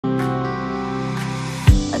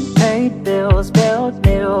paid bills, spilled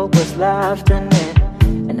milk was left in it,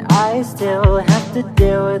 and I still have to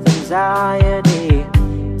deal with anxiety.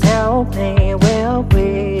 Tell me, will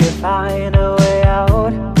we find a way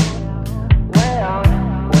out? Way out,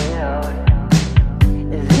 way out.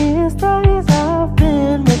 These days I've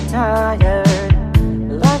been retired,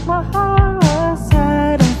 like my heart was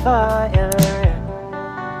set on fire.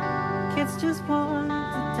 Kids just want to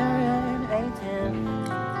turn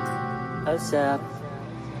 18 ASAP.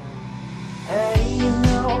 Hey, you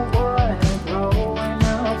know what? Growing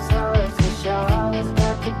up sucks, the show is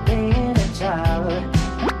back to being a child.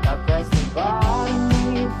 I press the bottom,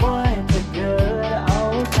 rewind the good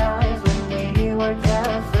old times when we were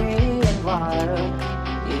carefree and wild.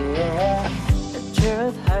 Yeah, the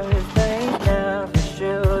truth hurts, they never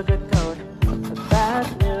sugarcoat. The bad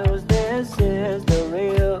news, this is the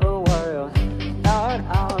real world. Not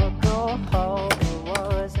alcohol, it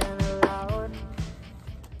wasn't allowed.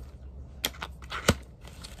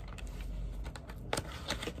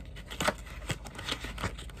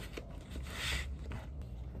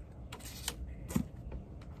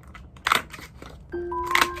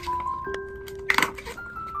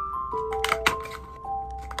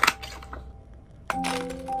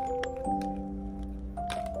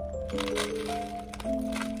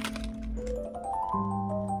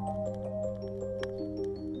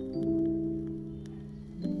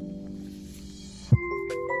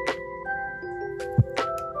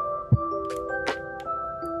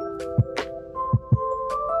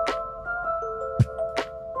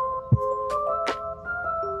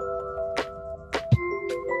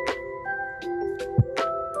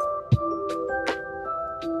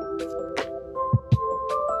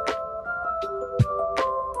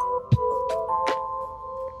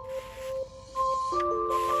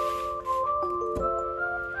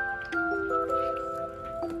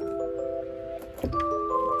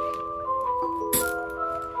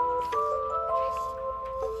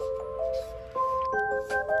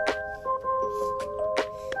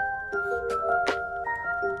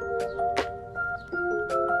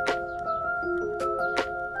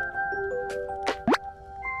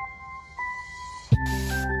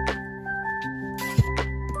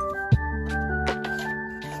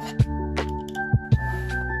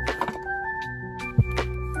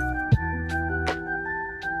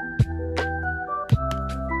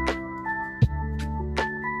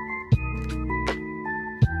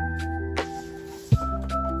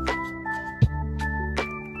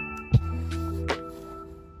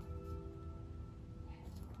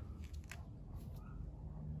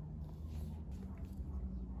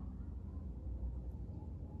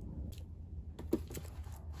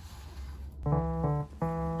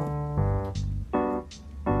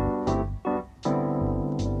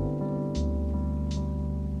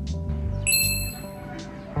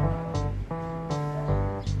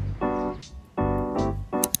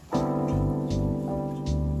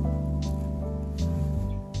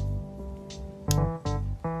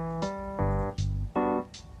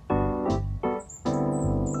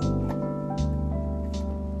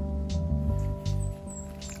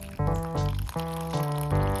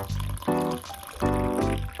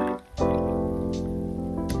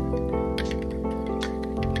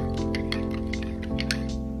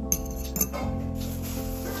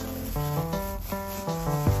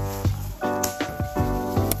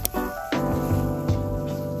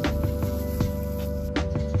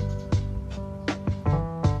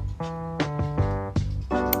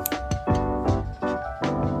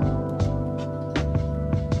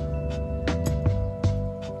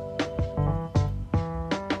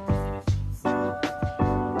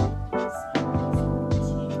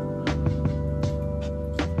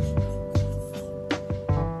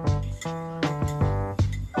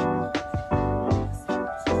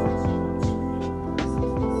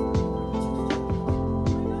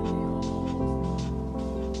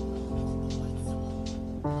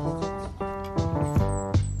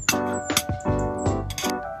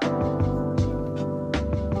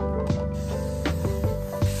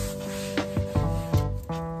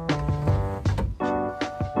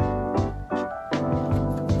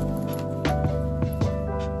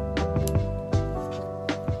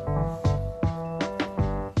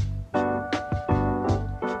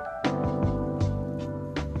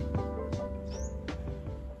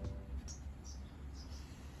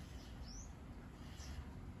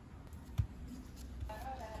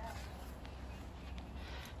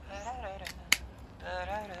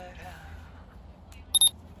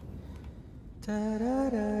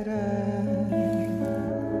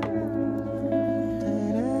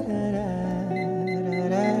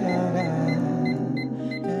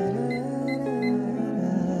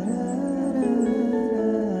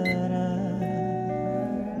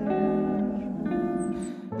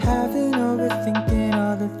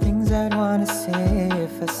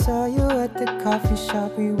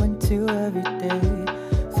 you every day.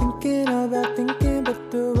 Thinking about thinking, but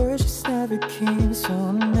the words just never came. So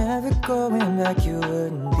I'm never going back, you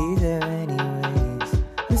wouldn't be there anyways.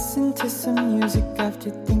 Listen to some music after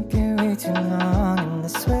thinking way too long, and I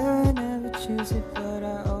swear I never choose it, but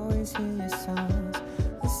I always hear your songs.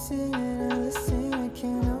 Listen and I listen, I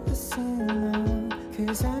can't help but sing along,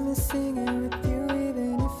 'cause I'm just singing with you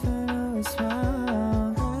even if I know it's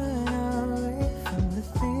wrong. Run away from the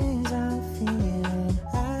things I'm feeling,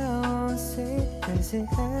 I won't say 'cause it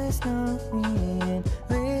has no meaning.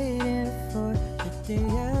 Waiting for the day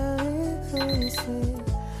I replace it.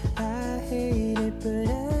 I hate it, but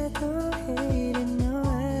I don't hate it. No,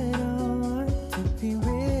 I don't want to be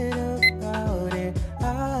weird about it.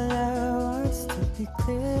 All I want's to be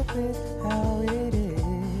clear with how it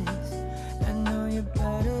is. I know you're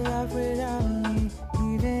better off without me.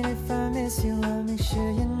 Even if I miss you, I'll make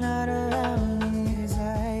sure you're not around me, 'cause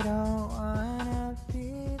I don't wanna be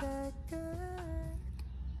that guy.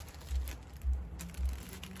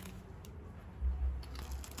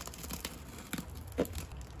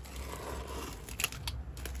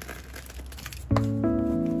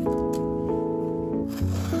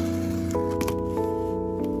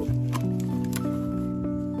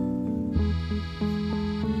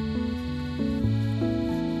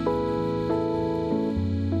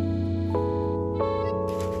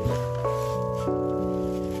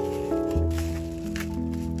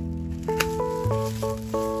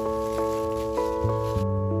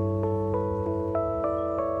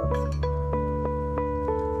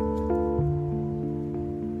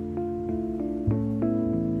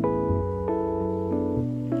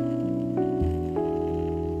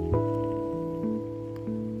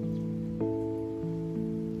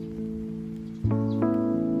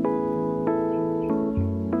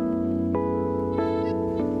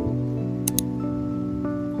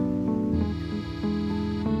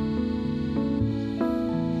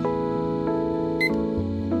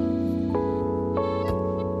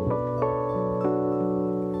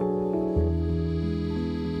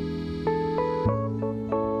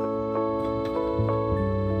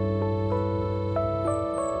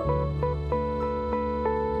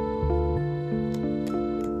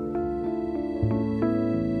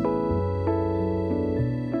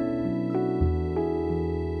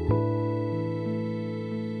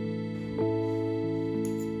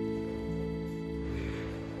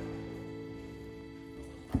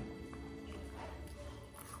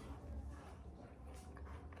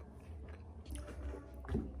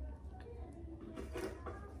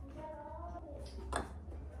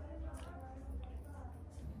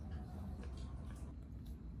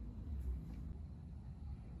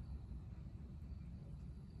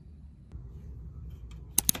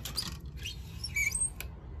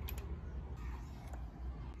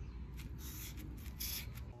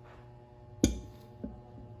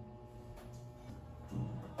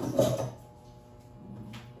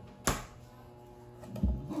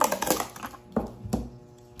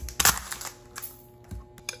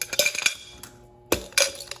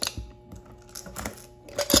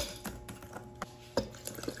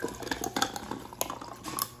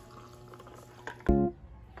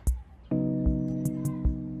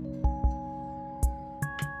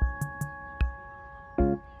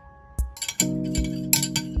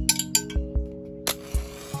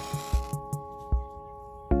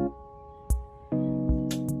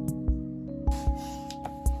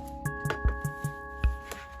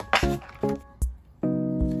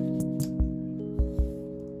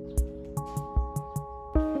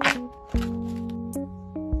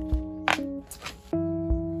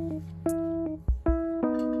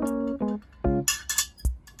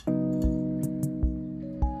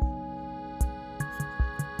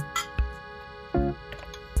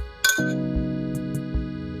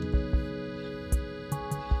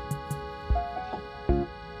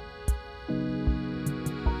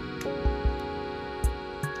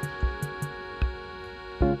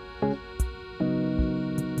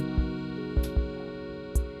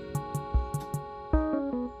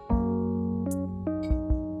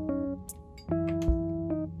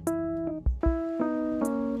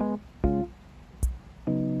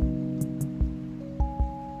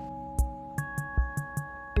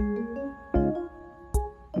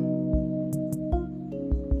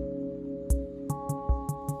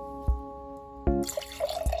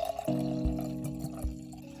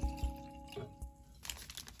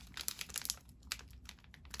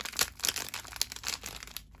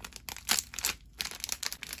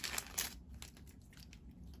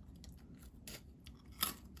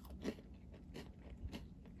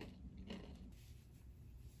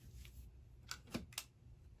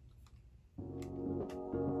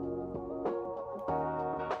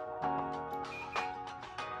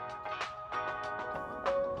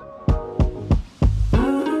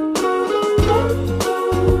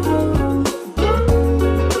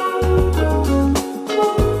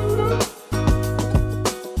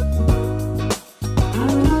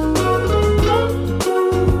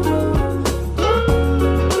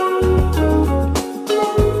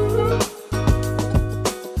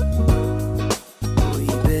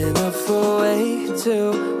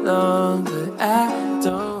 but I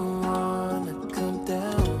don't wanna come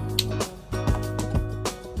down.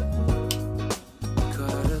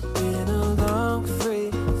 Caught up in a long free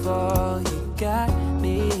fall, you got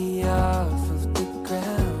me off of the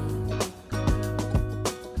ground.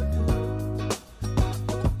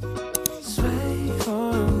 Sway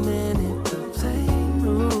for a minute, the plane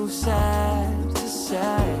moves side to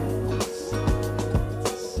side.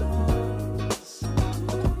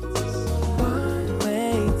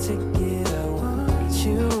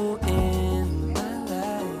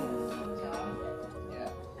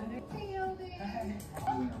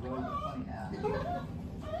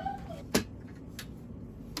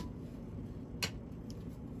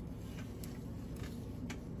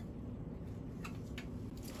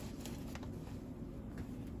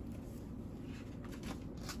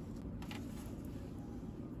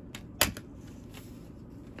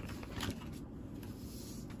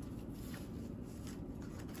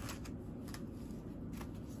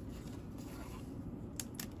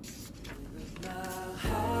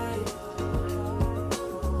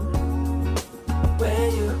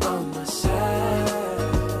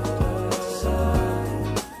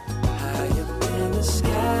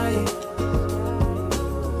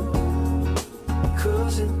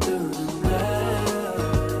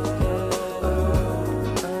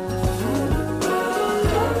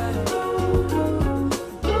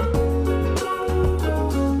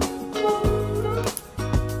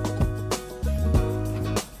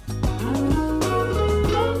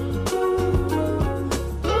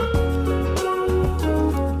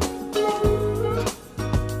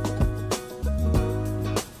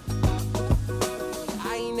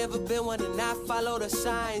 Follow the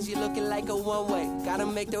signs, you're looking like a one-way. Gotta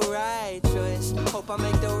make the right choice. Hope I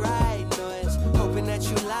make the right noise. Hoping that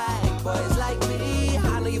you like boys like me.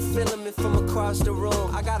 I know you're feeling me from across the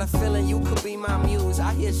room. I got a feeling you could be my muse.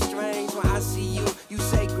 I hear strange when I see you